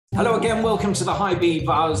Hello again, welcome to the Hibee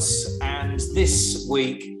Buzz, and this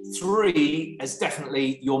week 3 is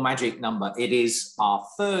definitely your magic number. It is our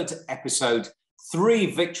third episode, 3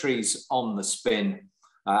 victories on the spin,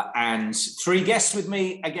 and 3 guests with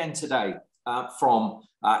me again today. From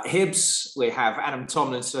Hibs, we have Adam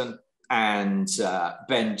Tomlinson and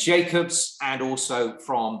Ben Jacobs, and also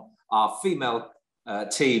from our female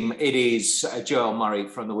team, it is Joelle Murray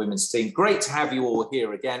from the women's team. Great to have you all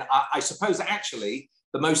here again. I suppose actually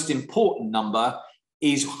the most important number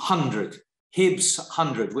is 100, Hibs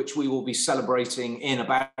 100, which we will be celebrating in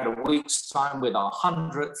about a week's time with our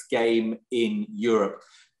 100th game in Europe.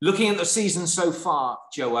 Looking at the season so far,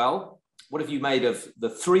 Joelle, what have you made of the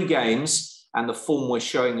 3 games and the form we're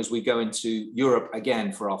showing as we go into Europe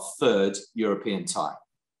again for our 3rd European tie?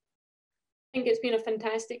 I think it's been a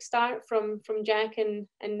fantastic start from Jack and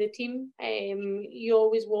the team. You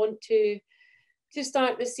always want to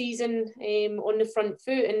start the season on the front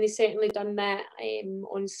foot, and they certainly done that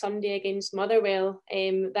on Sunday against Motherwell.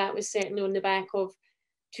 That was certainly on the back of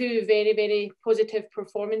 2 very, very positive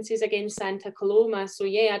performances against Santa Coloma. So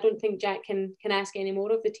yeah, I don't think Jack can ask any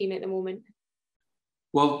more of the team at the moment.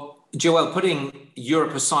 Well, Joelle, putting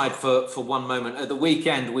Europe aside for one moment, at the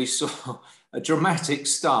weekend we saw a dramatic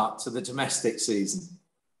start to the domestic season.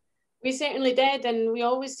 We certainly did, and we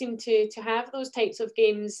always seem to have those types of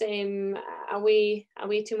games away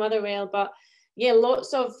to Motherwell. But yeah,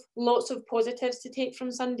 lots of positives to take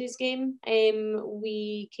from Sunday's game.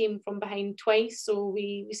 We came from behind twice, so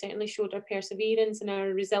we certainly showed our perseverance and our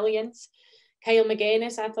resilience. Kyle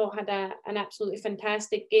McGuinness, I thought, had an absolutely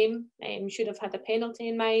fantastic game. Should have had a penalty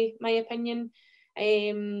in my opinion.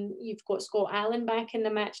 You've got Scott Allen back in the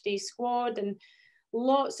matchday squad, and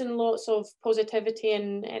lots of positivity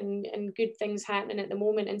and good things happening at the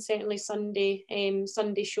moment. And certainly Sunday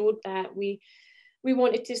showed that we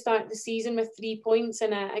wanted to start the season with 3 points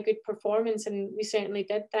and a good performance, and we certainly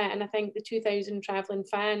did that. And I think the 2,000 travelling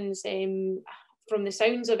fans, from the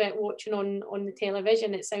sounds of it, watching on the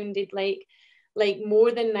television, it sounded like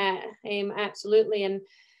more than that, absolutely. And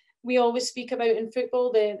we always speak about in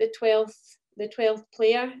football the 12th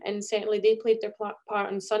player, and certainly they played their part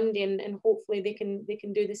on Sunday, and hopefully they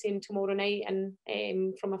can do the same tomorrow night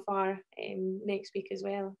and from afar next week as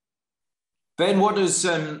well. Ben, what does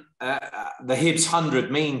the Hibs 100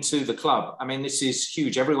 mean to the club? I mean, this is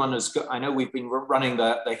huge. Everyone has got, I know we've been running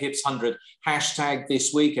the Hibs 100 hashtag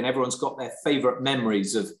this week, and everyone's got their favourite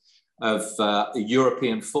memories of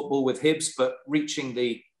European football with Hibs, but reaching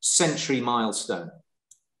the century milestone.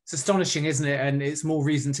 It's astonishing, isn't it? And it's more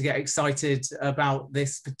reason to get excited about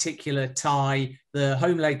this particular tie. The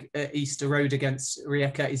home leg at Easter Road against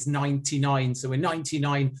Rijeka is 99. So we're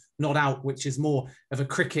 99 not out, which is more of a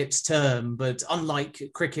cricket term. But unlike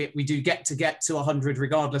cricket, we do get to 100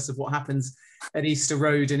 regardless of what happens at Easter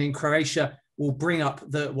Road. And in Croatia, we'll bring up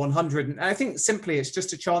the 100. And I think simply it's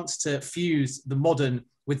just a chance to fuse the modern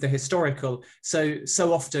with the historical. So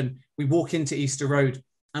often we walk into Easter Road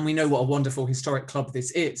and we know what a wonderful historic club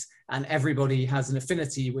this is. And everybody has an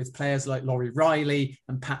affinity with players like Laurie Riley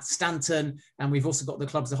and Pat Stanton. And we've also got the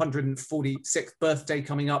club's 146th birthday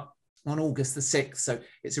coming up on August the 6th. So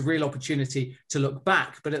it's a real opportunity to look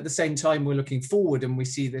back. But at the same time, we're looking forward, and we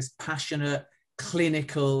see this passionate,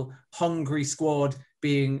 clinical, hungry squad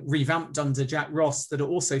being revamped under Jack Ross that are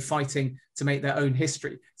also fighting to make their own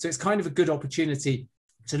history. So it's kind of a good opportunity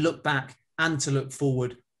to look back and to look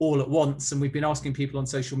forward all at once. And we've been asking people on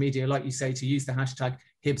social media, like you say, to use the hashtag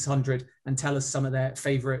Hibs100 and tell us some of their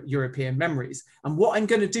favourite European memories. And what I'm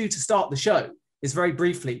going to do to start the show is very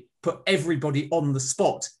briefly put everybody on the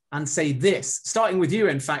spot and say this, starting with you,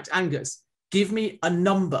 in fact, Angus, give me a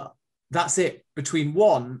number. That's it, between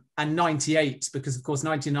 1 and 98, because of course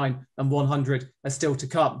 99 and 100 are still to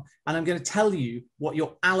come. And I'm going to tell you what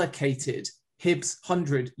your allocated Hibs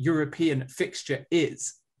 100 European fixture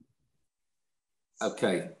is.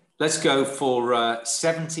 Okay, let's go for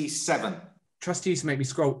 77. Trust you to make me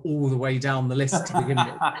scroll all the way down the list to begin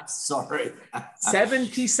with. Sorry.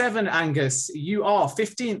 77, Angus. You are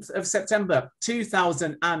 15th of September,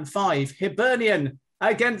 2005. Hibernian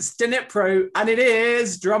against Dnipro. And it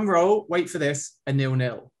is, drum roll, wait for this, a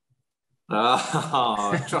 0-0.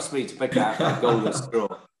 Trust me to pick out that goalless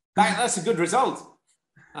draw. That's a good result.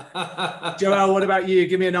 Joelle, what about you?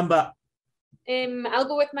 Give me a number. I'll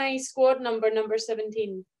go with my squad number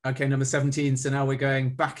 17. Okay, number 17. So now we're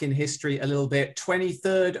going back in history a little bit.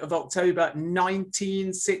 23rd of October,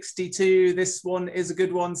 1962. This one is a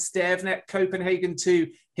good one. Stevnet, Copenhagen 2,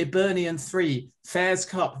 Hibernian 3, Fairs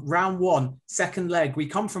Cup, round 1, second leg. We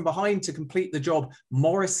come from behind to complete the job.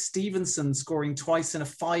 Morris Stevenson scoring twice in a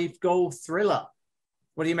 5-goal thriller.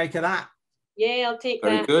 What do you make of that? Yeah, I'll take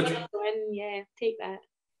Very that. good. Yeah, take that.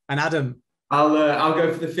 And Adam? I'll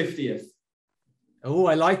go for the 50th. Oh,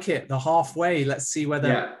 I like it. The halfway. Let's see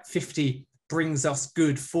whether 50 brings us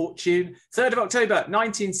good fortune. 3rd of October,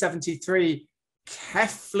 1973.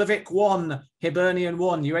 Keflavik 1, Hibernian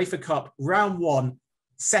 1, UEFA Cup, round 1,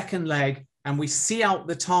 second leg. And we see out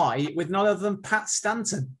the tie with none other than Pat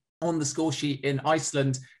Stanton on the score sheet in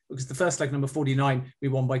Iceland, because the first leg, number 49, we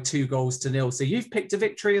won by 2-0. So you've picked a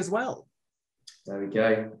victory as well. There we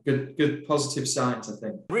go. Good positive signs, I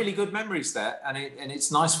think. Really good memories there, and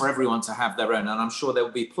it's nice for everyone to have their own. And I'm sure there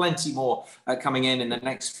will be plenty more coming in the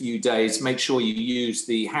next few days. Make sure you use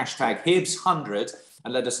the hashtag Hibs100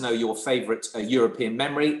 and let us know your favourite European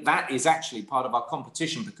memory. That is actually part of our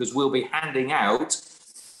competition, because we'll be handing out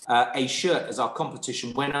a shirt as our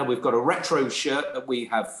competition winner. We've got a retro shirt that we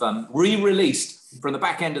have re-released from the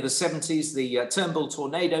back end of the 70s, the Turnbull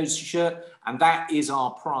Tornadoes shirt, and that is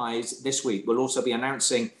our prize this week. We'll also be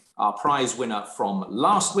announcing our prize winner from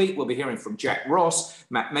last week. We'll be hearing from Jack Ross,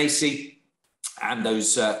 Matt Macey, and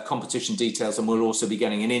those competition details, and we'll also be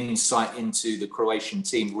getting an insight into the Croatian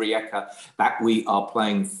team, Rijeka, that we are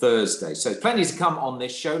playing Thursday. So plenty to come on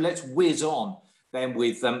this show. Let's whiz on then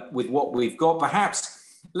with what we've got. Perhaps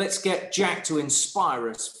let's get Jack to inspire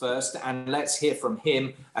us first, and let's hear from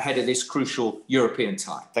him ahead of this crucial European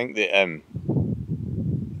tie. I think that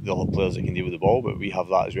they'll have players that can deal with the ball, but we have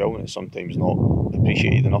that as well, and it's sometimes not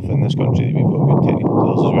appreciated enough in this country that we've got good technical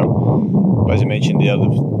players as well. But as I mentioned there,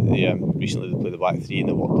 recently they played the back three and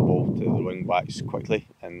they've worked the ball to the wing backs quickly,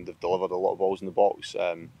 and they've delivered a lot of balls in the box.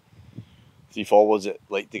 Three forwards that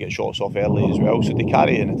like to get shots off early as well, so they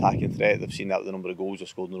carry an attacking threat. They've seen that with the number of goals they've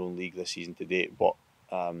scored in their own league this season to date. But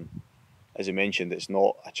as I mentioned, it's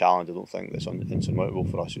not a challenge, I don't think, that's insurmountable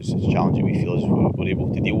for us. It's a challenge that we feel as we're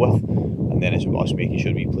able to deal with, and then it's about us making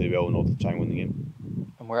sure we play well in order to try and win the game.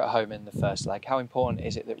 And we're at home in the first leg. How important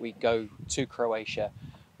is it that we go to Croatia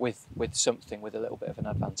with something, with a little bit of an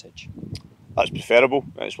advantage? That's preferable.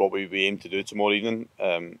 It's what we aim to do tomorrow evening.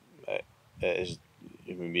 It is,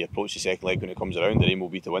 when we approach the second leg, when it comes around, the aim will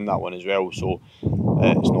be to win that one as well. So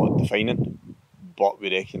it's not defining, but we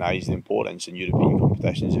recognise the importance in European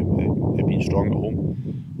competitions of being strong at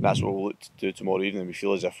home. And that's what we'll look to do tomorrow evening. We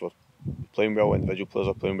feel as if we're playing well, individual players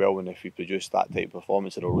are playing well, and if we produce that type of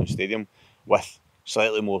performance at our own stadium with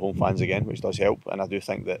slightly more home fans again, which does help. And I do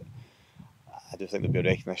think there'll be a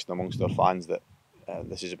recognition amongst our fans that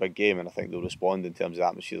this is a big game, and I think they'll respond in terms of the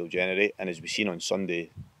atmosphere they'll generate. And as we've seen on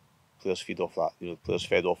Sunday, players feed off that. Players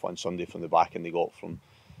fed off on Sunday from the backing they got from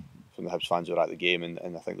the Hibs fans who were at the game, and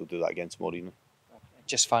I think they'll do that again tomorrow evening.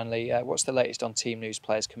 Just finally, what's the latest on team news,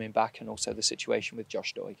 players coming back, and also the situation with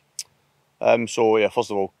Josh Doig?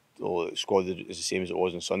 First of all, the squad is the same as it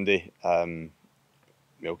was on Sunday.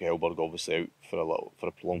 Melke Hellberg obviously out for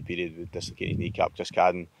a prolonged period with dislocated kneecap. Chris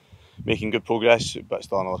Cadden making good progress, but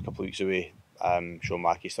still another couple of weeks away. Sean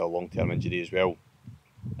Mackey still a long-term injury as well.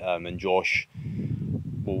 And Josh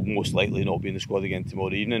will most likely not be in the squad again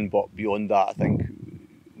tomorrow evening. But beyond that, I think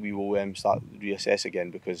we will start reassess again,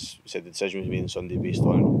 because the decision was made on Sunday based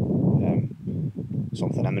on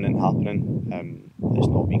something imminent happening. It's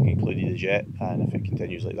not been concluded as yet, and if it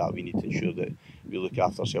continues like that, we need to ensure that we look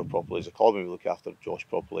after ourselves properly as a club, and we look after Josh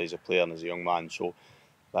properly as a player and as a young man. So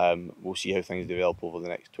we'll see how things develop over the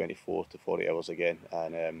next 24 to 40 hours again,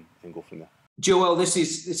 and go from there. Joel, this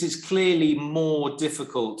is clearly more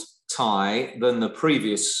difficult tie than the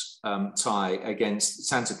previous tie against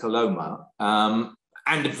Santa Coloma,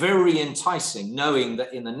 and very enticing, knowing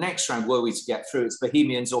that in the next round, were we to get through, it's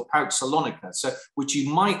Bohemians or PAOK Salonika, so which you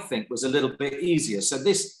might think was a little bit easier. So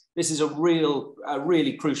this is a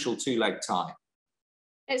really crucial two-leg tie.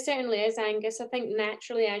 It certainly is, Angus. I think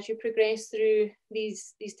naturally, as you progress through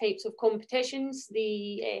these types of competitions,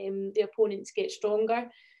 the opponents get stronger.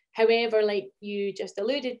 However, like you just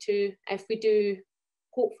alluded to, if we do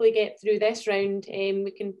hopefully get through this round,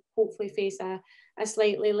 we can hopefully face a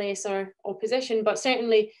slightly lesser opposition. But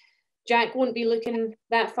certainly, Jack won't be looking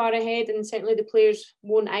that far ahead, and certainly the players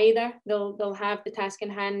won't either. They'll have the task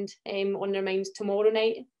in hand on their minds tomorrow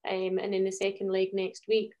night, and in the second leg next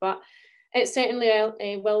week. But it certainly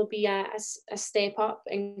will be a step up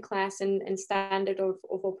in class and standard of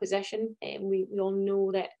opposition. We all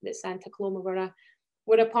know that Santa Coloma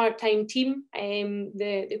were a part-time team.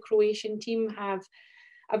 The Croatian team have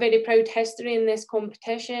a very proud history in this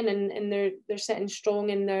competition, and they're sitting strong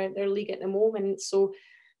in their league at the moment. So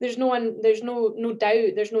there's no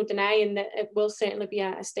doubt, there's no denying that it will certainly be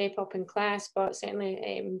a step up in class. But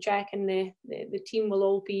certainly Jack and the team will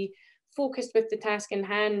all be focused with the task in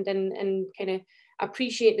hand, and kind of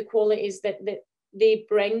appreciate the qualities that they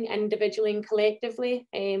bring individually and collectively,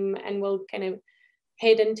 and we'll kind of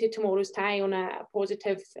head into tomorrow's tie on a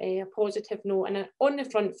positive note and on the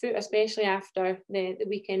front foot, especially after the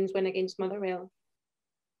weekend's win against Motherwell.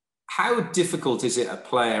 How difficult is it, a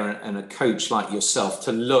player and a coach like yourself,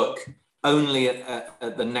 to look only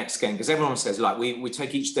at the next game? Because everyone says, like, we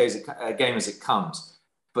take each day as a game as it comes,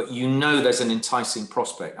 but you know there's an enticing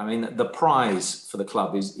prospect. I mean, the prize for the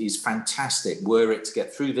club is fantastic, were it to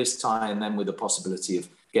get through this tie and then with the possibility of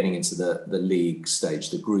getting into the league stage,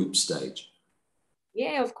 the group stage.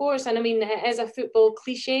 Yeah, of course. And I mean, it is a football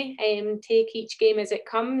cliche, take each game as it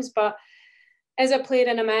comes. But as a player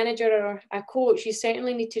and a manager or a coach, you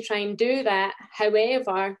certainly need to try and do that.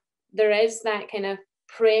 However, there is that kind of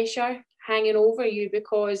pressure hanging over you,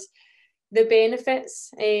 because the benefits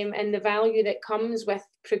and the value that comes with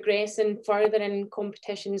progressing further in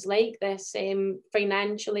competitions like this,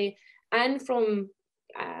 financially and from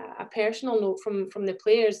a personal note from the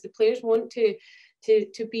players want to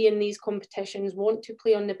be in these competitions, want to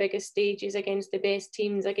play on the biggest stages against the best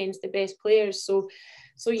teams, against the best players.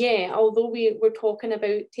 So yeah, although we're talking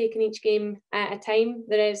about taking each game at a time,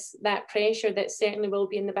 there is that pressure that certainly will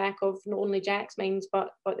be in the back of not only Jack's minds,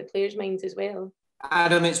 but the players' minds as well.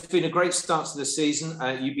 Adam, it's been a great start to the season.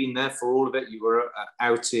 You've been there for all of it. You were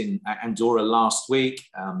out in Andorra last week.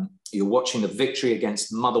 You're watching the victory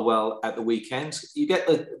against Motherwell at the weekend. You get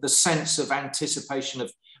the sense of anticipation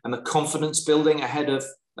and the confidence building ahead of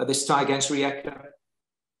this tie against Rijeka?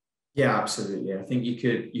 Yeah, absolutely. I think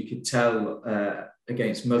you could tell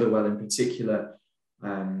against Motherwell in particular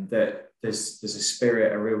that there's a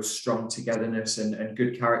spirit, a real strong togetherness and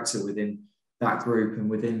good character within that group and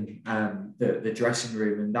within the dressing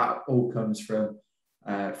room, and that all comes from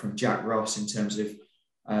Jack Ross in terms of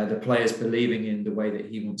the players believing in the way that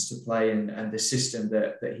he wants to play and the system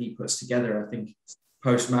that he puts together. I think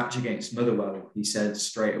post-match against Motherwell, he said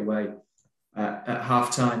straight away at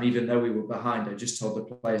half-time, even though we were behind, I just told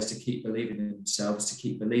the players to keep believing in themselves, to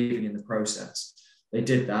keep believing in the process. They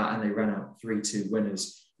did that and they ran out 3-2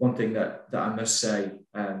 winners. One thing that I must say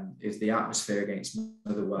is the atmosphere against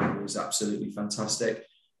Motherwell was absolutely fantastic.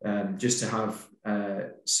 Just to have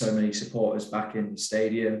so many supporters back in the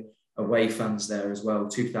stadium, away fans there as well.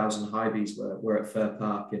 2,000 Hibees were at Fir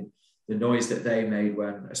Park, and the noise that they made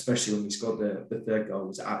especially when we scored the third goal,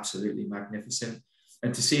 was absolutely magnificent.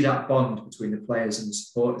 And to see that bond between the players and the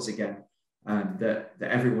supporters again, that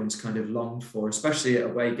everyone's kind of longed for, especially at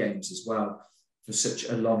away games as well, for such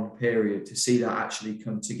a long period, to see that actually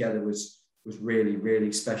come together was really,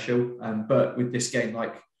 really special. But with this game,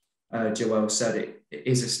 like Joel said, it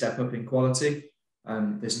is a step up in quality.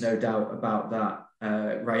 There's no doubt about that.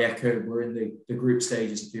 Rijeka were in the group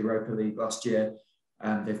stages of the Europa League last year.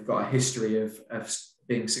 They've got a history of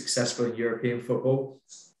being successful in European football.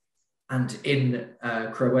 And in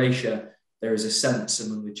Croatia, there is a sense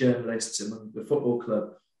among the journalists, among the football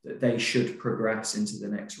club, that they should progress into the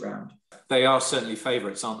next round. They are certainly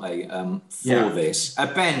favourites, aren't they, for this?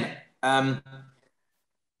 Ben,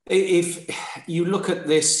 if you look at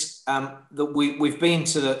this, that we've been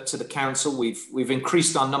to the council, we've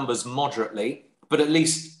increased our numbers moderately, but at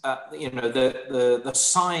least the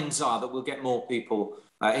signs are that we'll get more people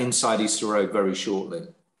inside Easter Road very shortly.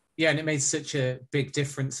 Yeah, and it made such a big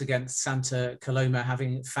difference against Santa Coloma,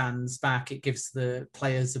 having fans back. It gives the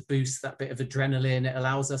players a boost, that bit of adrenaline. It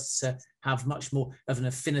allows us to have much more of an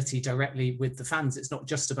affinity directly with the fans. It's not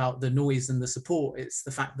just about the noise and the support. It's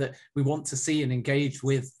the fact that we want to see and engage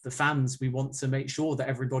with the fans. We want to make sure that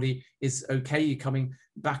everybody is okay coming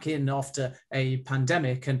back in after a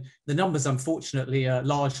pandemic. And the numbers, unfortunately, are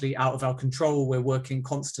largely out of our control. We're working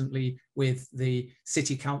constantly with the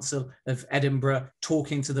City Council of Edinburgh,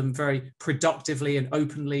 talking to them very productively and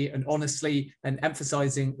openly and honestly, and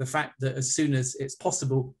emphasising the fact that as soon as it's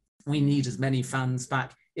possible, we need as many fans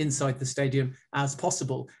back inside the stadium as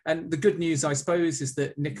possible. And the good news, I suppose, is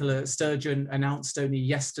that Nicola Sturgeon announced only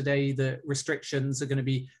yesterday that restrictions are going to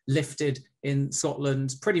be lifted in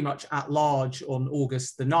Scotland pretty much at large on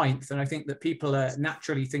August the 9th. And I think that people are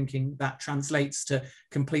naturally thinking that translates to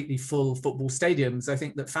completely full football stadiums. I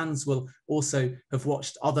think that fans will also have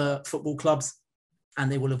watched other football clubs, and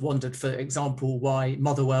they will have wondered, for example, why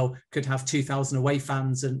Motherwell could have 2,000 away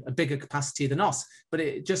fans and a bigger capacity than us. But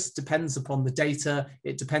it just depends upon the data.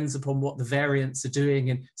 It depends upon what the variants are doing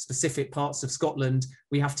in specific parts of Scotland.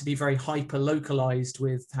 we have to be very hyper localized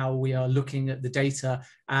with how we are looking at the data,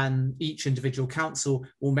 and each individual council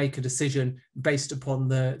will make a decision based upon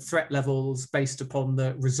the threat levels, based upon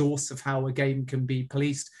the resource of how a game can be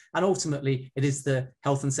policed, and ultimately it is the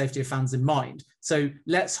health and safety of fans in mind. So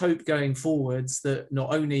let's hope going forwards that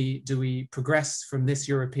not only do we progress from this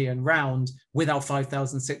European round with our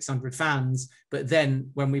 5,600 fans, but then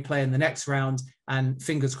when we play in the next round, and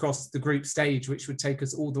fingers crossed the group stage, which would take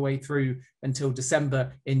us all the way through until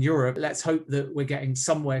December in Europe, let's hope that we're getting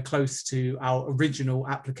somewhere close to our original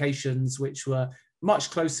applications, which were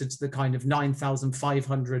much closer to the kind of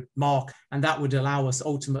 9,500 mark. And that would allow us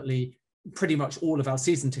ultimately pretty much all of our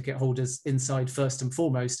season ticket holders inside first and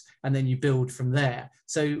foremost, and then you build from there.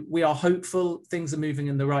 So we are hopeful things are moving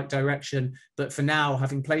in the right direction. But for now,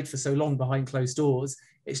 having played for so long behind closed doors,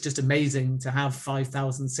 it's just amazing to have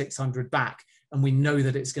 5,600 back. And we know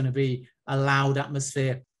that it's going to be a loud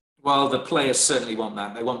atmosphere. Well, the players certainly want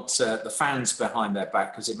that. They want the fans behind their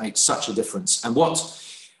back because it makes such a difference. And what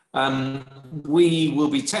we will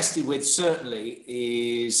be tested with certainly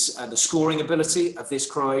is the scoring ability of this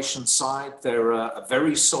Croatian side. They're a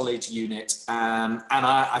very solid unit, and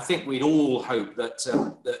I think we'd all hope that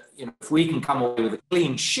if we can come away with a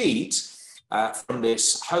clean sheet from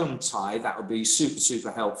this home tie, that would be super,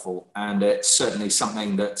 super helpful. And it's certainly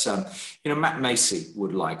something that Matt Macey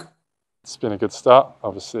would like. It's been a good start.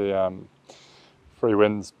 Obviously, 3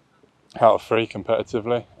 wins out of 3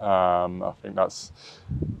 competitively. I think that's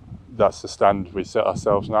the standard we set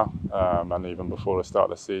ourselves now. And even before the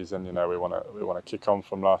start of the season, we want to kick on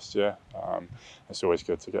from last year. It's always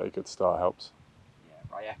good to get a good start. Helps.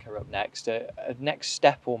 Yeah, Rijeka up next. A next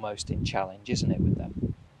step almost in challenge, isn't it, with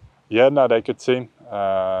them? Yeah, no, they're a good team.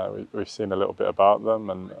 We've seen a little bit about them,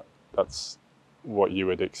 and that's what you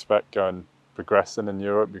would expect progressing in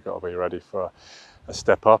Europe. You've got to be ready for a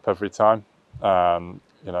step up every time.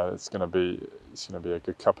 It's going to be a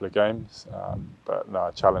good couple of games, but no,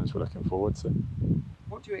 a challenge we're looking forward to.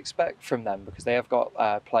 What do you expect from them? Because they have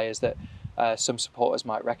got players that some supporters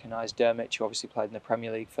might recognise. Drmić, who obviously played in the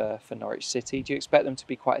Premier League for Norwich City. Do you expect them to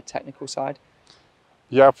be quite a technical side?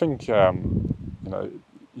 Yeah, I think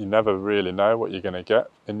you never really know what you're going to get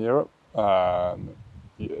in Europe.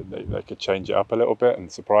 They could change it up a little bit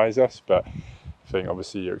and surprise us, but I think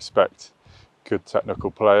obviously you expect good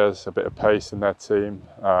technical players, a bit of pace in their team,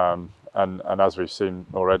 and as we've seen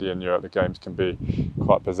already in Europe, the games can be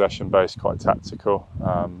quite possession-based, quite tactical,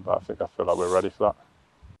 but I feel like we're ready for that.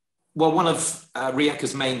 Well, one of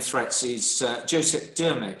Rijeka's main threats is Josip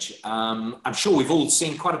Drmić. I'm sure we've all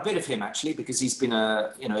seen quite a bit of him actually, because he's been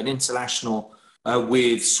an international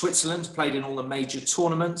with Switzerland, played in all the major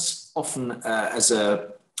tournaments, often as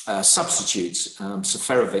a substitute,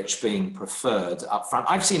 Seferovic being preferred up front.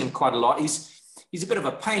 I've seen him quite a lot. He's a bit of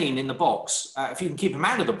a pain in the box. If you can keep him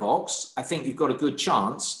out of the box, I think you've got a good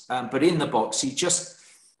chance. But in the box,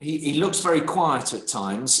 he looks very quiet at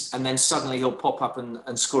times, and then suddenly he'll pop up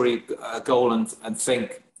and score a goal and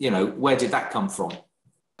think, where did that come from?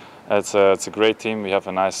 It's a great team. We have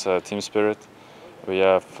a nice team spirit. We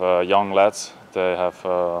have young lads. They have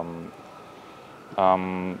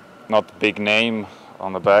not big name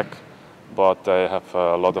on the back, but they have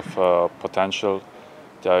a lot of potential.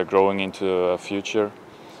 They are growing into a future.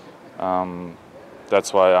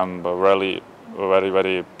 That's why I'm really very,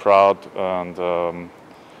 very proud and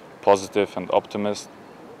positive and optimist.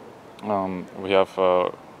 We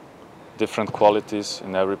have different qualities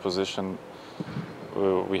in every position.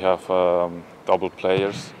 We have double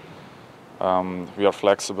players. We are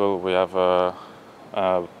flexible. We have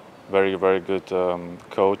a very, very good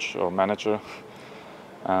coach or manager,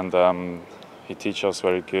 and he teaches us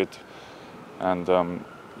very good. And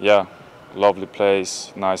lovely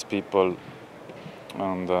place, nice people,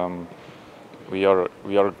 and we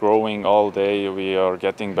are growing all day. We are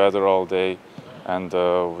getting better all day, and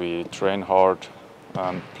we train hard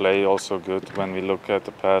and play also good. When we look at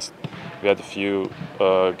the past, we had a few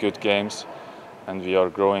good games, and we are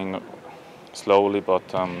growing slowly, but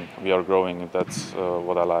we are growing. That's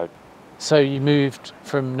what I like. So you moved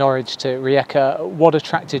from Norwich to Rijeka. What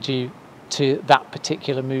attracted you to that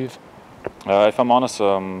particular move? If I'm honest,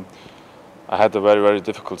 I had a very, very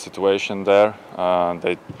difficult situation there.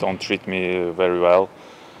 They don't treat me very well,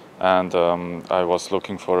 and I was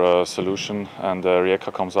looking for a solution, and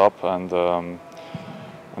Rijeka comes up, and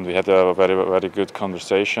we had a very, very good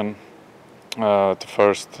conversation. The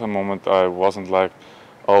first moment I wasn't like,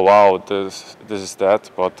 oh wow, this is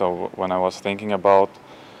that, but when I was thinking about,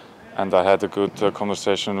 and I had a good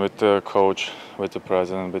conversation with the coach, with the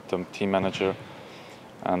president, with the team manager,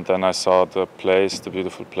 and then I saw the place, the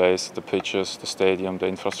beautiful place, the pitches, the stadium, the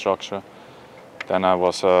infrastructure, then I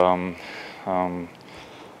was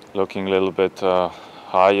looking a little bit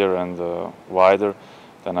higher and wider.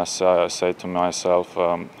 Then I say to myself,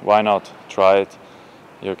 why not try it?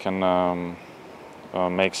 You can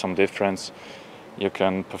make some difference. You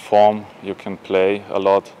can perform, you can play a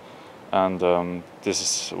lot, and this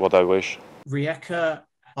is what I wish. Rijeka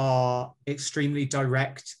are extremely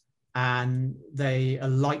direct, and they are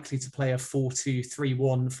likely to play a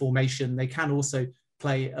 4-2-3-1 formation. They can also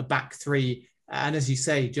play a back three. And as you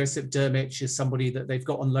say, Josip Drmić is somebody that they've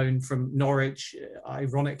got on loan from Norwich.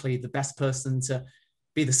 Ironically, the best person to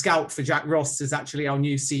be the scout for Jack Ross is actually our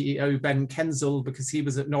new CEO, Ben Kenzel, because he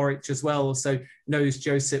was at Norwich as well, so knows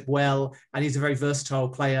Josip well. And he's a very versatile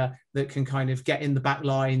player that can kind of get in the back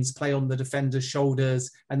lines, play on the defender's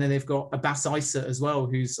shoulders. And then they've got Abbas Issa as well,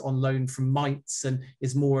 who's on loan from Mainz and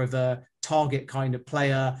is more of a target kind of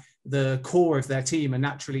player. The core of their team are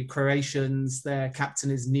naturally Croatians. Their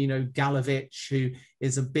captain is Nino Galovic, who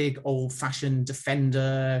is a big old-fashioned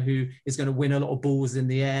defender who is going to win a lot of balls in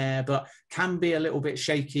the air, but can be a little bit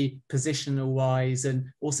shaky positional-wise, and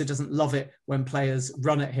also doesn't love it when players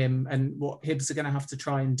run at him. And what Hibs are going to have to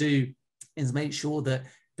try and do is make sure that,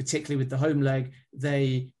 particularly with the home leg,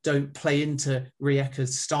 they don't play into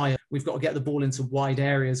Rijeka's style. We've got to get the ball into wide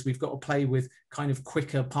areas. We've got to play with kind of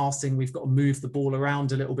quicker passing. We've got to move the ball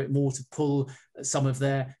around a little bit more to pull some of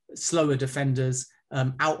their slower defenders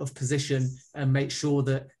out of position and make sure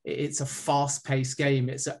that it's a fast-paced game.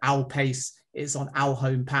 It's at our pace. It's on our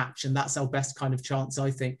home patch. And that's our best kind of chance, I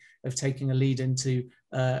think, of taking a lead into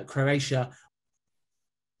Croatia.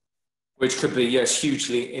 Which could be, yes,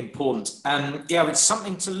 hugely important. Yeah, it's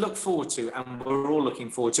something to look forward to, and we're all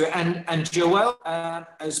looking forward to it. And Joelle,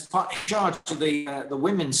 as part in charge of the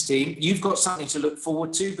women's team, you've got something to look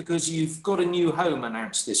forward to because you've got a new home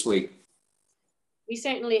announced this week. We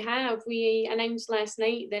certainly have. We announced last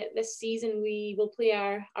night that this season we will play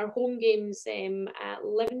our home games at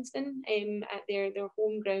Livingston at their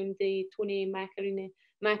home ground, the Tony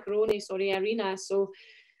Macaroni Arena. So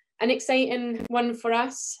an exciting one for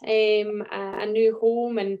us, a new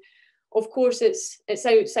home, and of course it's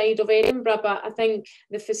outside of Edinburgh, but I think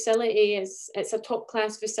the facility it's a top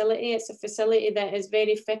class facility. It's a facility that is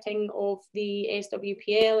very fitting of the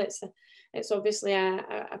SWPL. It's obviously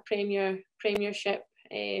a premiership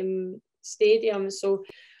stadium. So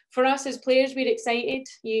for us as players, we're excited.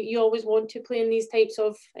 You always want to play in these types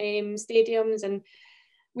of stadiums, and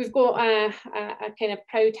we've got a kind of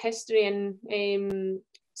proud history and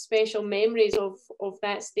special memories of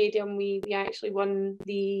that stadium. We actually won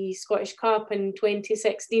the Scottish Cup in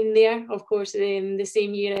 2016 there, of course, the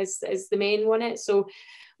same year as the men won it. So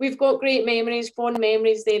we've got great memories, fond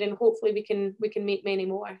memories there, and hopefully we can make many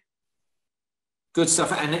more. Good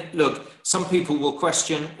stuff. And look, some people will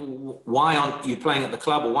question, why aren't you playing at the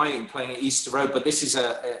club, or why aren't you playing at Easter Road? But this is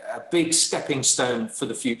a big stepping stone for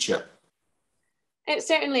the future. It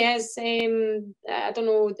certainly is. I don't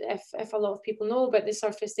know if a lot of people know, but the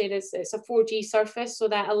surface there it's a 4G surface, so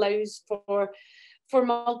that allows for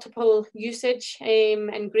multiple usage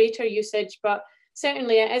and greater usage. But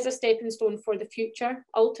certainly it is a stepping stone for the future.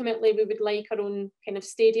 Ultimately, we would like our own kind of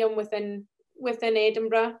stadium within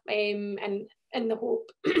Edinburgh, and in the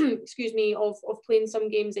hope, excuse me, of playing some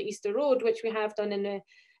games at Easter Road, which we have done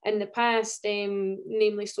in the past,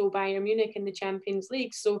 namely so Bayern Munich in the Champions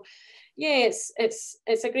League. So yeah, it's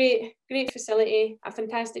a great facility, a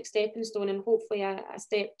fantastic stepping stone, and hopefully a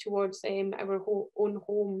step towards our own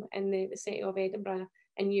home in the city of Edinburgh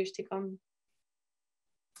in years to come.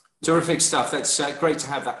 Terrific stuff. That's great to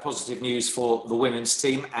have that positive news for the women's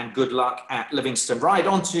team, and good luck at Livingston. Right,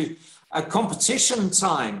 on to competition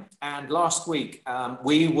time. And last week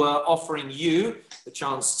we were offering you the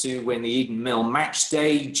chance to win the Eden Mill Match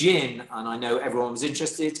Day Gin, and I know everyone was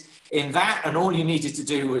interested in that, and all you needed to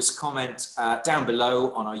do was comment down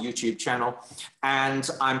below on our YouTube channel. And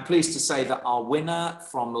I'm pleased to say that our winner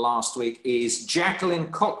from last week is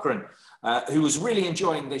Jacqueline Cochran, who was really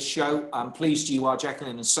enjoying this show. I'm pleased you are,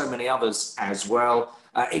 Jacqueline, and so many others as well.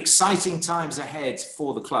 Exciting times ahead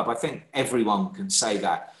for the club. I think everyone can say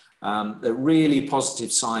that. There are really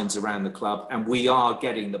positive signs around the club, and we are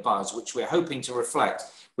getting the buzz, which we're hoping to reflect.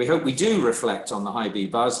 We hope we do reflect on the Hibee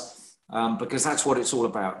buzz, because that's what it's all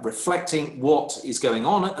about, reflecting what is going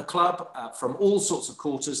on at the club from all sorts of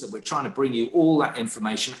quarters, that we're trying to bring you all that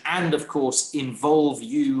information and, of course, involve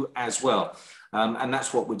you as well. And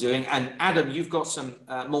that's what we're doing. And Adam, you've got some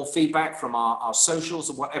more feedback from our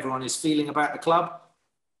socials of what everyone is feeling about the club.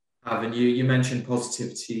 Evan, you mentioned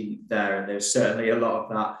positivity there, and there's certainly a lot of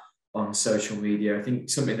that on social media. I think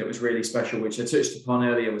something that was really special, which I touched upon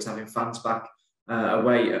earlier, was having fans back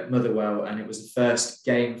away at Motherwell, and it was the first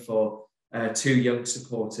game for two young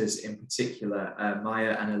supporters in particular,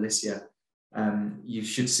 Maya and Alicia. You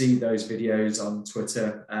should see those videos on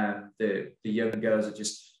Twitter. The young girls are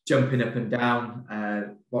just jumping up and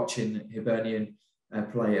down, watching Hibernian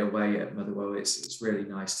play away at Motherwell. It's really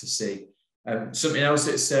nice to see. Something else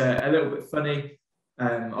that's a little bit funny,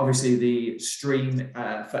 obviously the stream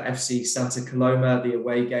for FC Santa Coloma, the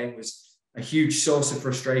away game, was a huge source of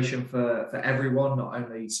frustration for everyone, not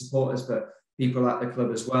only supporters, but people at the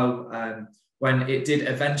club as well. When it did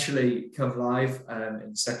eventually come live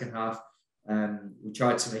in the second half, we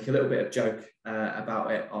tried to make a little bit of joke about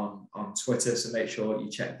it on Twitter, so make sure you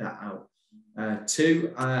check that out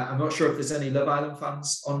too. I'm not sure if there's any Love Island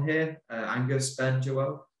fans on here. Angus, Ben,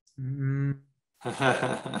 Joel?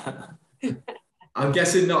 I'm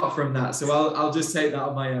guessing not from that, so I'll just take that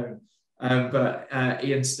on my own. But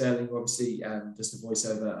Ian Sterling, obviously, just a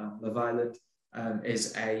voiceover on Love Island,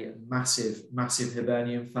 is a massive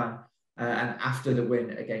Hibernian fan. And after the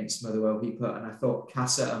win against Motherwell, he put, and I thought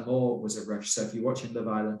Casa Amor was a rush. So if you're watching Love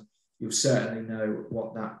Island, you'll certainly know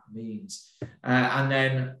what that means. And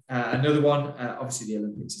then another one, obviously the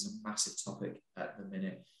Olympics is a massive topic at the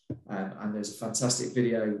minute. And there's a fantastic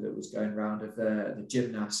video that was going around of the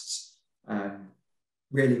gymnasts,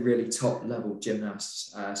 really top level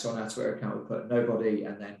gymnasts. So on our Twitter account, we put nobody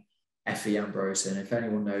and then Effie Ambrose. And if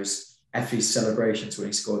anyone knows Effie's celebrations when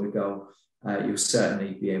he scored the goal, you'll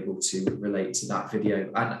certainly be able to relate to that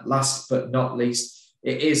video. And last but not least,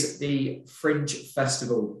 it is the Fringe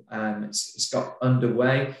Festival. It's got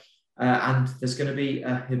underway, and there's going to be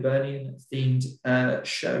a Hibernian themed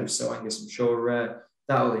show. So I guess I'm sure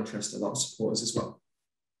that will interest a lot of supporters as well.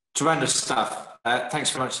 Tremendous stuff. Thanks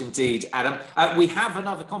very much indeed, Adam. We have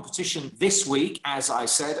another competition this week, as I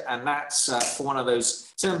said, and that's for one of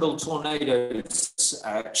those Turnbull Tornadoes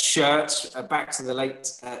shirts back to the late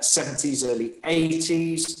 70s, early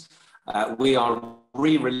 80s. We are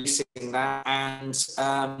re-releasing that.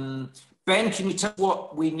 And Ben, can you tell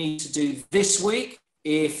what we need to do this week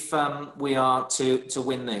if we are to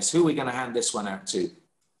win this? Who are we going to hand this one out to?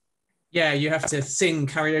 Yeah, you have to sing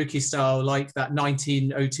karaoke style like that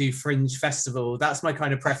 1902 Fringe Festival. That's my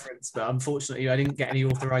kind of preference, but unfortunately I didn't get any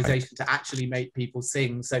authorization to actually make people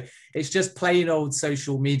sing. So it's just plain old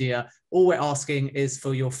social media. All we're asking is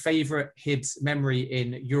for your favorite Hibs memory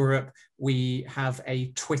in Europe. We have a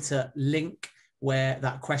Twitter link where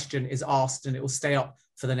that question is asked, and it will stay up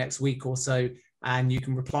for the next week or so. And you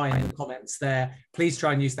can reply in the comments there. Please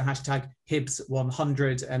try and use the hashtag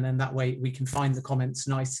Hibs100, and then that way we can find the comments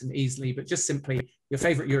nice and easily. But just simply your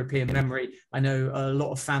favourite European memory. I know a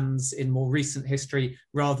lot of fans in more recent history,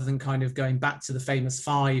 rather than kind of going back to the famous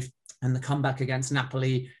 5 and the comeback against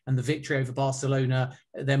Napoli and the victory over Barcelona,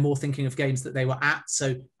 they're more thinking of games that they were at.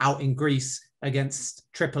 So out in Greece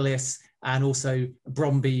against Tripolis, and also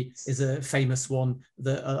Bromby is a famous one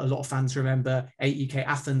that a lot of fans remember. HNK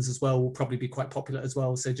Athens as well will probably be quite popular as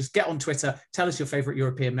well. So just get on Twitter, tell us your favourite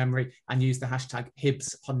European memory, and use the hashtag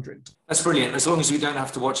Hibs100. That's brilliant. As long as we don't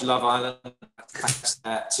have to watch Love Island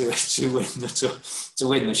to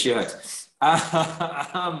win the shirt.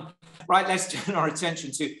 Right, let's turn our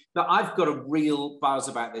attention to that. I've got a real buzz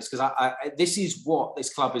about this because this is what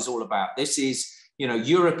this club is all about. This is, you know,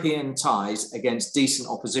 European ties against decent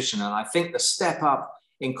opposition. And I think the step up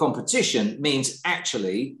in competition means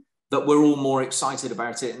actually that we're all more excited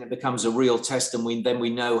about it, and it becomes a real test, and then we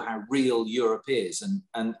know how real Europe is.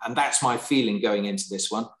 And that's my feeling going into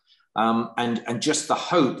this one. And just the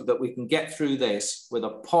hope that we can get through this with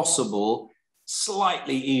a possible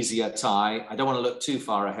slightly easier tie. I don't want to look too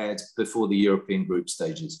far ahead before the European group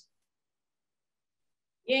stages.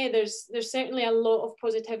 Yeah, there's certainly a lot of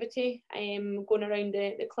positivity going around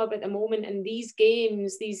the club at the moment, and these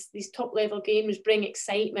games, these top level games, bring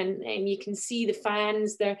excitement, and you can see the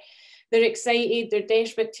fans. They're excited. They're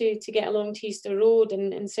desperate to get along to Easter Road,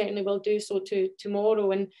 and certainly will do so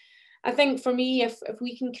tomorrow. And I think for me, if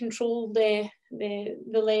we can control the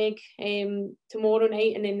leg tomorrow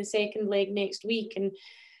night, and then the second leg next week, and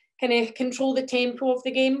kind of control the tempo of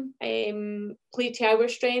the game, play to our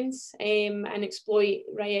strengths, and exploit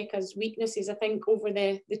Rijeka's weaknesses, I think over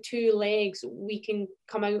the 2 legs we can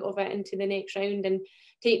come out of it into the next round and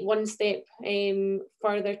take one step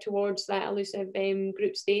further towards that elusive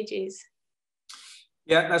group stages.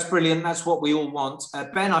 Yeah, that's brilliant. That's what we all want.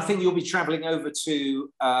 Ben, I think you'll be travelling over to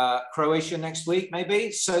Croatia next week,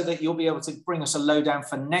 maybe, so that you'll be able to bring us a lowdown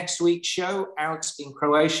for next week's show out in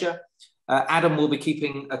Croatia. Adam will be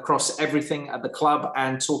keeping across everything at the club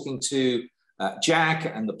and talking to Jack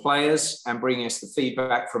and the players and bringing us the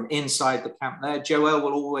feedback from inside the camp there. Joel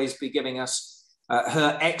will always be giving us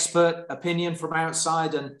her expert opinion from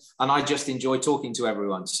outside, and I just enjoy talking to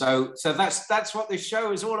everyone. So that's what this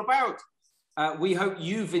show is all about. We hope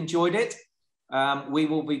you've enjoyed it. We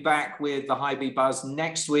will be back with the Hibee Buzz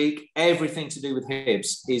next week. Everything to do with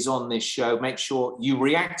Hibs is on this show. Make sure you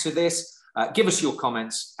react to this. Give us your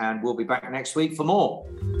comments, and we'll be back next week for more.